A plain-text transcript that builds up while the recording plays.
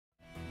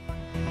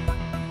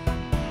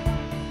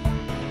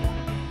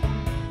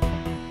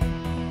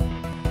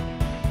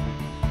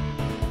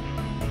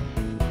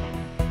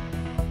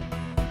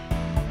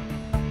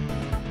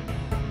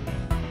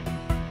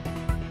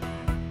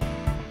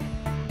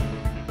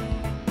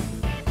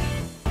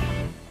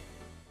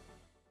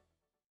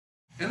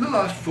In the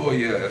last 4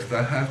 years,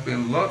 there has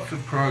been lots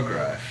of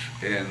progress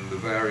in the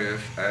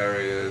various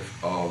areas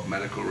of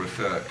medical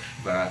research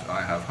that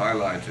I have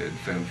highlighted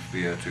since the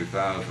year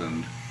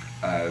 2000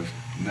 as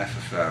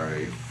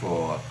necessary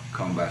for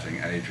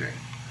combating aging.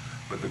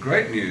 But the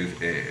great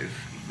news is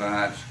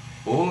that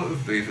all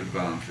of these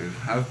advances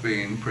have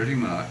been pretty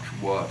much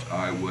what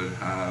I would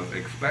have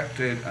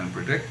expected and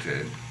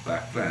predicted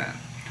back then.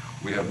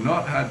 We have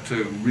not had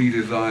to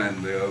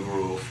redesign the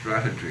overall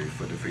strategy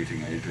for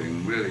defeating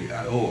aging really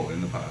at all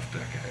in the past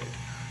decade.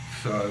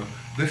 So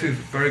this is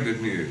very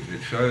good news.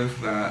 It shows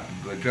that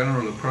the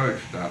general approach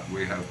that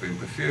we have been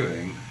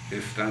pursuing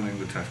is standing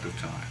the test of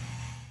time.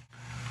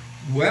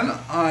 When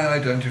I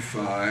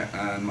identify,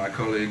 and my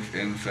colleagues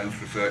in Sens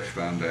Research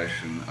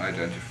Foundation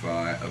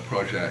identify, a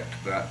project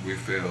that we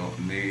feel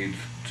needs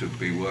to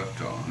be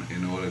worked on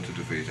in order to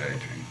defeat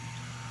aging,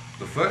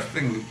 the first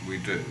thing that we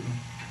do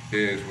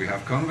is we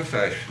have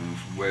conversations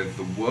with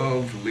the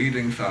world's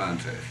leading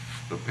scientists,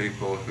 the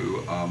people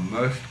who are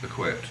most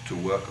equipped to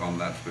work on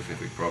that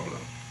specific problem.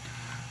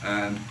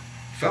 And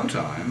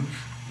sometimes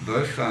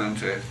those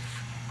scientists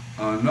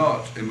are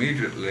not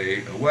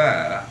immediately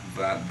aware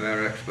that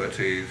their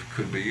expertise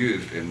could be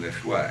used in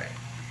this way.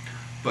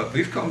 But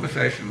these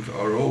conversations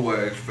are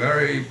always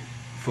very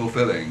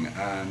fulfilling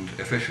and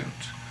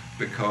efficient,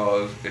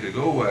 because it is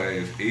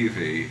always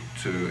easy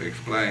to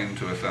explain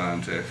to a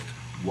scientist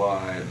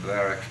why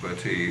their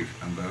expertise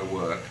and their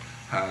work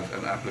has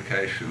an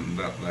application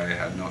that they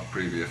had not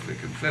previously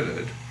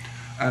considered.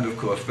 And of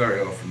course,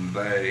 very often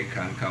they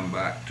can come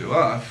back to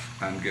us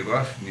and give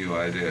us new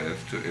ideas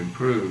to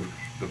improve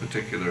the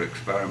particular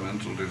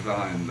experimental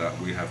design that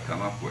we have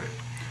come up with.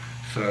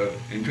 So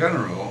in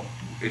general,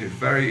 it is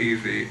very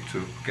easy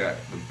to get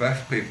the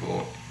best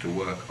people to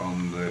work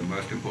on the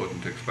most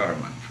important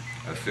experiments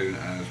as soon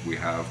as we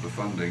have the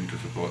funding to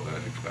support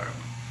those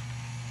experiments.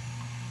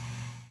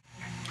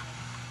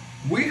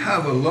 We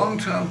have a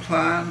long-term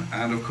plan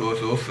and of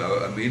course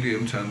also a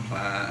medium-term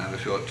plan and a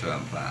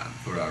short-term plan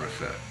for our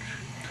research.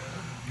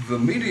 The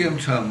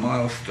medium-term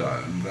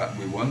milestone that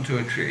we want to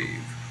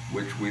achieve,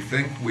 which we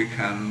think we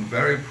can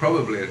very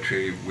probably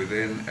achieve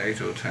within 8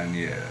 or 10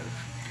 years,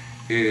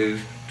 is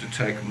to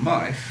take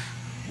mice,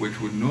 which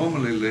would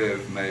normally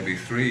live maybe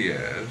 3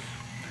 years,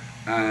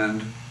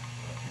 and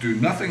do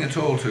nothing at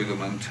all to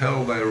them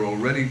until they are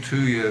already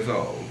 2 years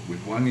old,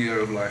 with 1 year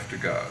of life to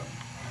go,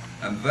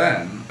 and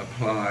then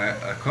apply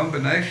a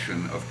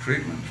combination of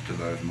treatments to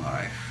those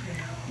mice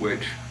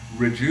which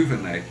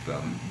rejuvenate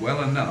them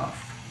well enough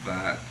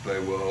that they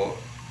will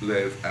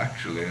live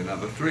actually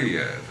another 3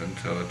 years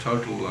until a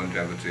total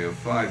longevity of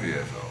 5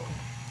 years old.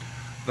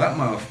 That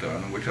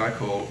milestone, which I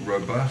call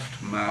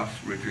robust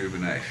mouse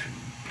rejuvenation,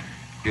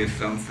 is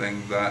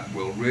something that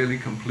will really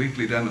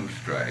completely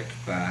demonstrate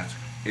that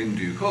in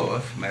due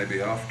course,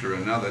 maybe after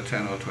another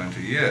 10 or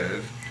 20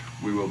 years,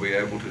 we will be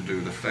able to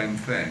do the same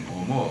thing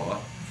or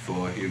more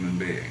for human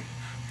beings.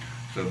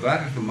 So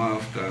that is the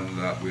milestone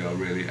that we are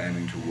really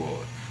aiming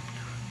towards.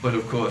 But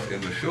of course,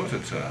 in the shorter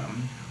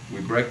term, we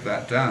break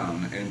that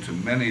down into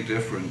many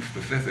different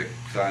specific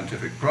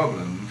scientific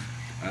problems,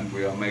 and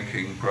we are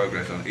making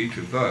progress on each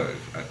of those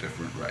at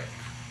different rates.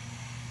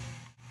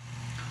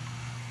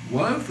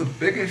 One of the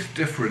biggest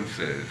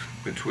differences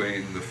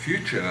between the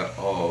future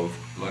of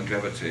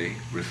longevity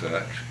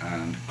research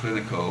and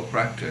clinical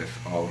practice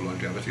of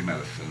longevity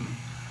medicine,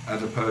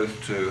 as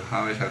opposed to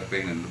how it has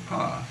been in the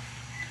past,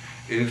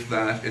 is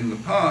that in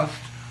the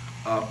past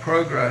our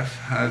progress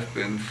has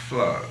been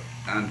slow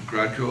and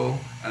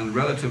gradual and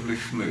relatively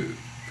smooth.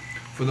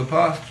 For the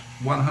past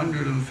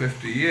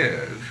 150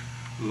 years,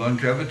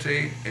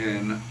 longevity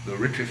in the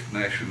richest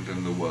nations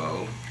in the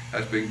world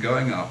has been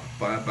going up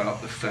by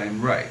about the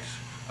same rate,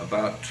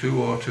 about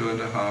 2 or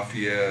 2.5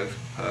 years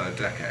per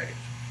decade.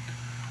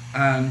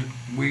 And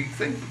we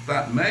think that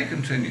that may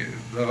continue,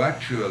 though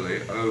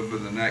actually over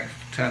the next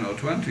 10 or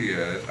 20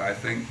 years, I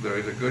think there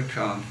is a good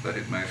chance that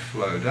it may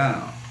slow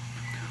down.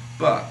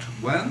 But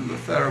when the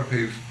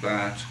therapies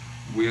that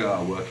we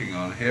are working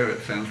on here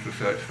at Sens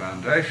Research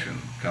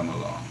Foundation come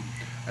along,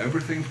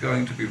 everything's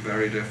going to be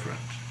very different,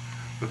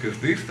 because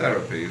these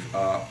therapies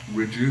are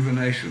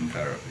rejuvenation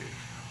therapies,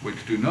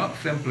 which do not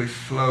simply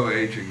slow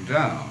aging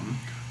down,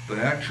 they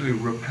actually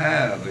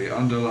repair the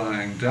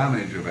underlying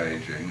damage of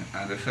aging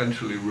and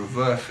essentially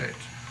reverse it,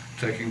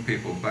 taking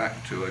people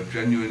back to a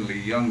genuinely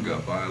younger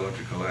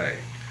biological age.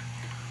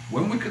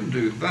 When we can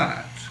do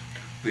that,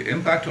 the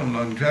impact on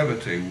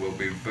longevity will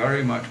be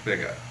very much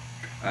bigger,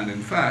 and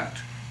in fact,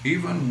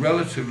 even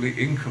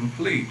relatively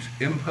incomplete,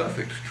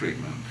 imperfect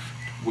treatments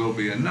will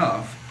be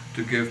enough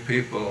to give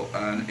people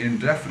an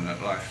indefinite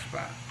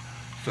lifespan.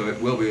 So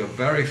it will be a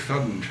very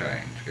sudden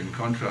change in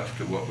contrast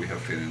to what we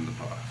have seen in the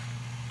past.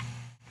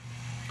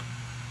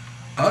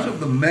 Out of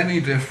the many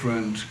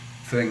different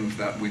things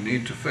that we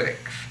need to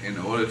fix in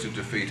order to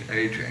defeat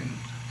aging,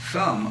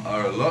 some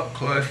are a lot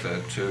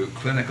closer to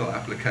clinical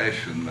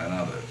application than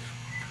others.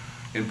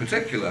 In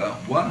particular,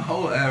 one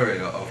whole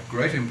area of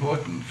great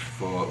importance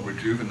for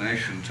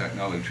rejuvenation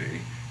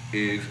technology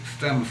is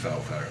stem cell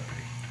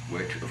therapy,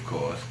 which of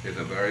course is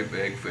a very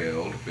big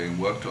field being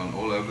worked on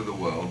all over the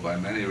world by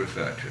many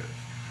researchers.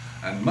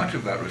 And much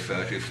of that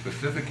research is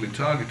specifically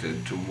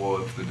targeted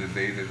towards the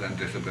diseases and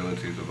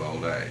disabilities of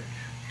old age.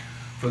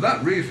 For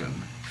that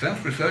reason,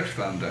 Sens Research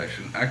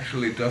Foundation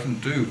actually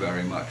doesn't do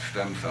very much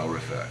stem cell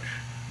research.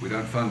 We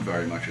don't fund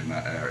very much in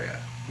that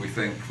area. We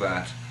think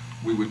that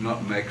we would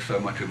not make so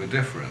much of a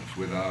difference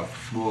with our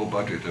small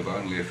budget of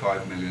only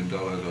 $5 million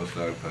or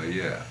so per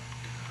year.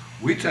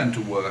 We tend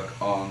to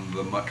work on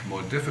the much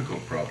more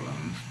difficult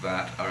problems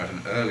that are at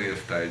an earlier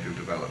stage of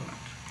development.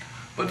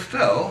 But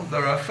still,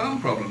 there are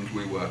some problems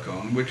we work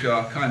on which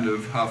are kind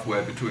of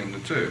halfway between the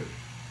two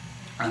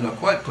and are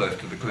quite close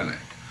to the clinic.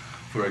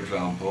 For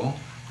example,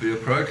 the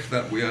approach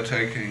that we are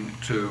taking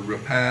to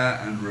repair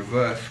and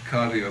reverse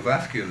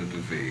cardiovascular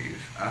disease,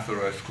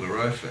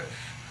 atherosclerosis,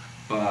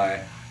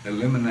 by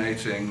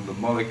eliminating the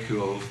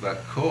molecules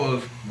that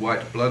cause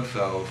white blood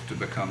cells to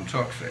become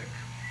toxic.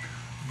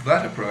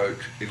 That approach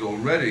is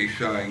already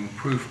showing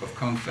proof of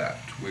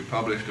concept. We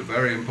published a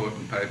very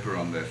important paper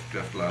on this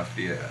just last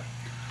year.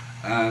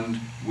 And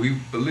we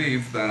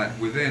believe that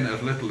within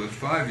as little as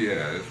 5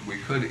 years, we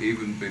could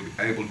even be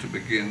able to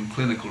begin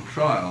clinical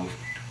trials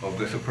of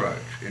this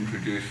approach,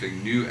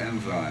 introducing new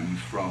enzymes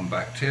from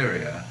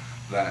bacteria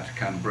that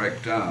can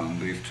break down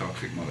these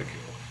toxic molecules.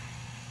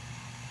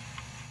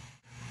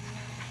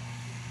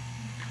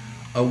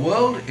 A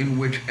world in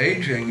which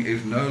aging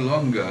is no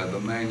longer the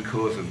main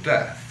cause of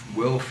death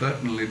will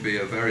certainly be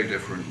a very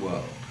different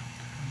world.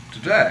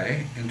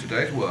 Today, in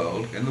today's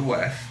world, in the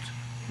West,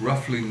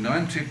 roughly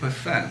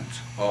 90%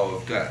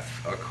 of deaths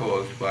are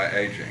caused by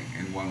aging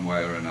in one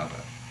way or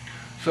another.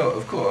 So,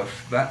 of course,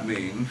 that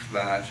means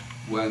that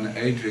when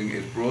aging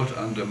is brought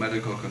under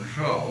medical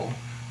control,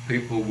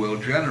 people will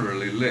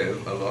generally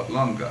live a lot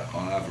longer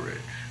on average.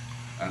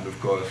 And of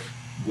course,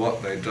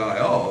 what they die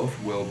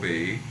of will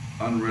be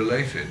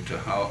unrelated to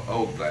how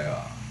old they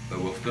are. There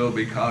will still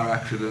be car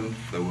accidents,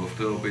 there will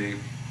still be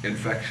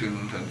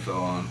infections and so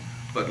on,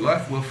 but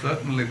life will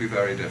certainly be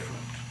very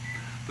different.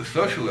 The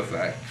social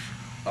effects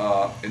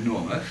are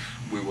enormous.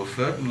 We will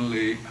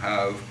certainly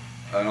have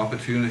an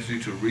opportunity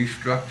to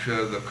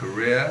restructure the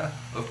career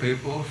of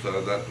people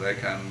so that they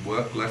can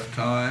work less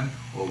time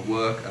or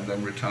work and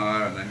then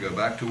retire and then go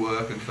back to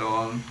work and so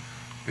on.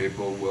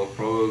 People will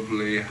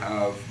probably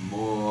have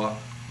more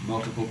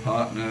multiple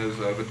partners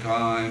over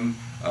time.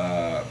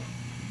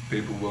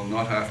 People will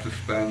not have to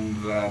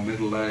spend their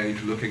middle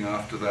age looking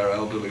after their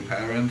elderly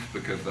parents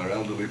because their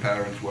elderly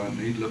parents won't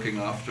need looking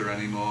after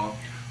anymore.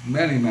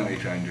 Many, many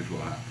changes will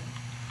happen.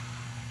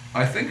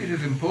 I think it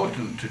is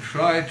important to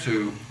try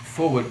to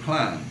forward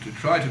plan, to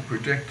try to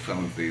predict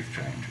some of these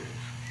changes.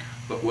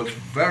 But what's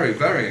very,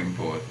 very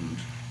important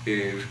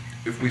is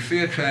if we see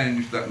a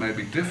change that may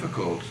be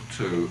difficult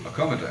to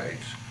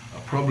accommodate,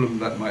 a problem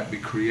that might be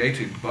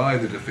created by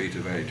the defeat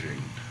of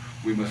aging,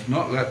 we must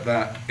not let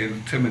that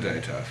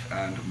intimidate us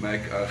and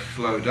make us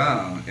slow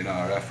down in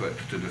our efforts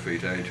to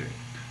defeat aging.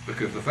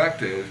 Because the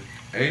fact is,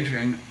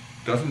 aging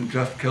doesn't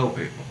just kill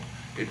people,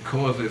 it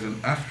causes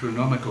an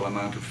astronomical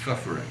amount of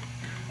suffering.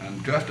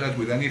 And just as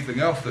with anything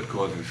else that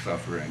causes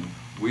suffering,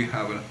 we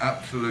have an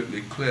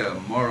absolutely clear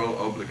moral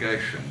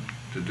obligation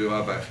to do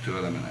our best to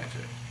eliminate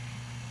it.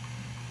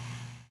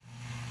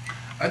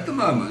 At the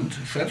moment,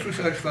 Sens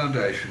Research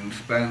Foundation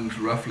spends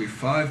roughly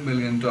 $5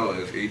 million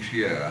each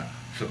year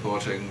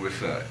supporting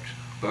research,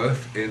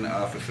 both in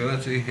our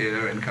facility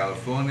here in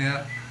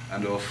California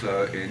and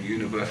also in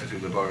university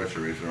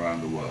laboratories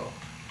around the world.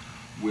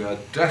 We are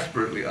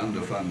desperately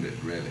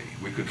underfunded, really.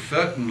 We could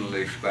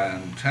certainly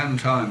spend 10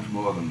 times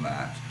more than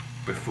that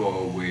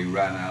before we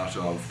ran out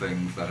of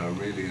things that are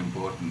really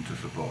important to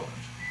support.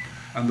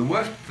 And the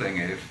worst thing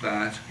is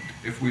that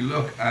if we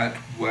look at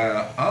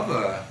where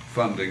other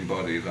funding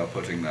bodies are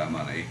putting their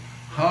money,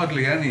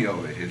 hardly any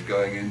of it is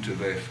going into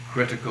this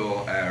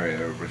critical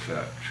area of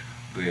research,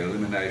 the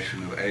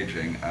elimination of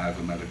aging as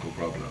a medical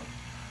problem.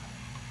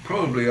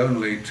 Probably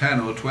only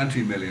 $10 or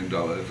 $20 million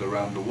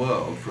around the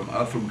world,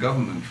 from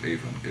governments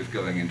even, is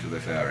going into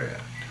this area.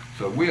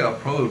 So we are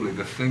probably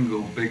the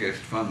single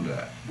biggest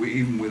funder,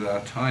 even with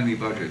our tiny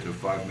budget of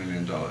 $5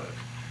 million.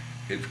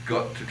 It's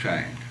got to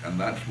change, and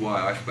that's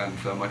why I spend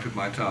so much of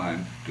my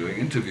time doing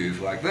interviews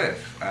like this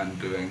and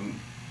doing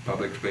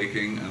public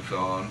speaking and so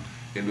on,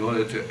 in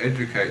order to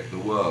educate the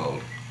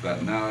world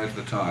that now is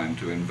the time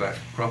to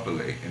invest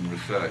properly in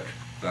research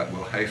that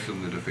will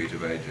hasten the defeat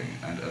of aging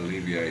and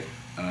alleviate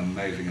an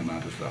amazing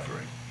amount of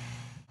suffering.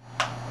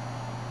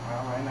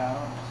 Well, right now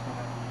I'm just going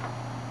to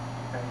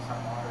get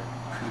some water.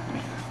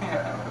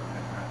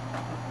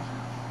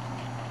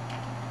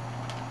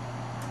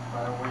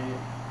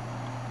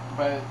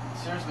 But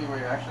seriously,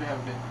 we actually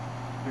have been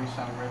doing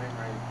some really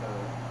great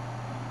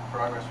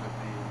progress with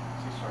the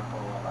sea circle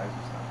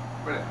ELISA stuff.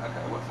 Brilliant.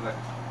 Okay, what's the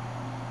next?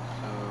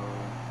 So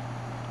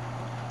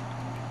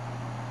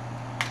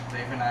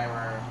Dave and I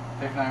were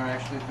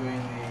actually doing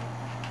the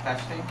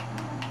testing,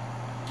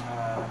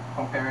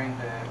 comparing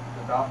the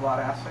dot blot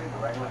assay,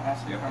 the regular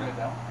assay from the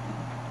Dell,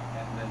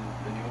 and then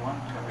the new one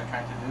that we're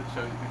trying to do.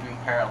 So we're doing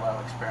parallel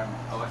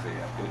experiments. Oh, I see.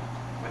 Yeah, good.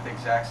 with the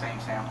exact same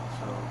sample.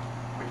 So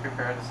we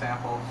prepare the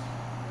samples,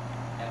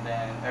 and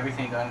then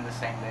everything done in the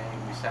same day.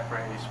 We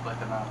separate, split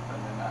them up, and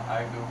then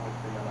I do with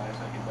the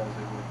ELISA. He does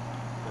it with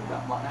the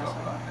dot blot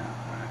assay.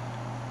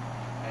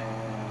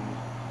 And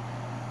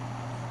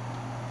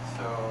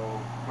so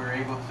we're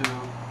able to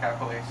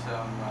calculate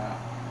some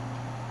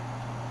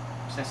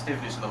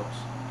sensitivity slopes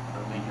for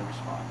linear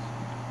response.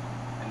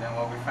 And then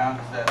what we found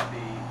is that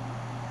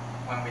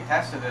when we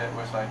tested it, it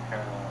was like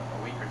a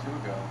week or two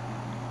ago.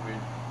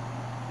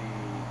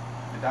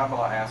 The dot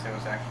blot assay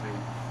was actually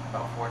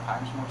about 4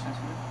 times more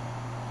sensitive.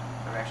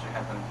 So we actually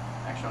had the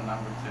actual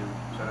number to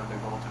sort of the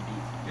goal to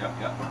beat. Yeah,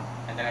 yeah.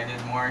 And then I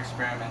did more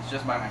experiments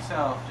just by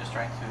myself, just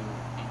trying to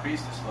increase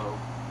the slope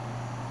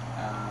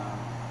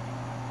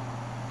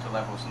to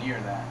levels near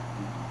that.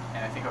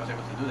 And I think I was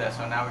able to do that.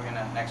 So now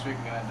next week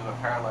we're gonna do a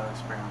parallel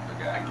experiment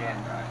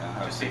again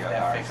to see if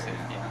that fixed it.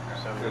 Yeah. Okay.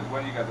 So because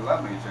when you got the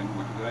lab meeting,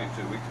 which was only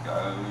 2 weeks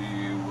ago,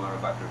 you were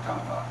a factor of 10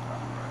 apart.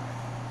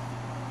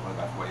 Well,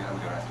 that's what you had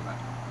with your estimate.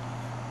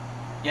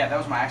 yeah, that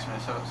was my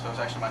estimate. So it's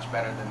actually much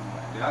better than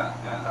what Yeah,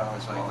 I thought it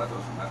was like. Well, that's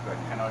awesome. That's great.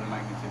 Kind of the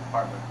magnitude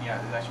part, but yeah,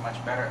 it's actually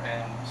much better.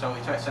 And so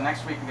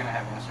next week we're gonna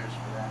have answers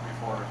for that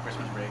before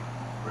Christmas break.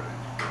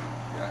 Brilliant.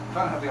 Yeah,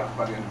 try and have the answer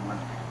by the end of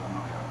Wednesday because I'm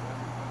not here.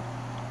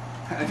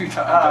 Okay.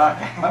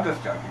 I'm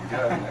just joking.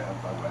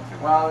 By Wednesday.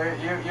 Well,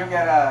 you'll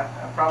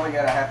probably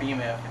get a happy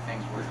email if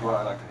things work. Well,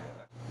 I like to hear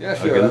that. Yeah,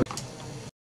 sure.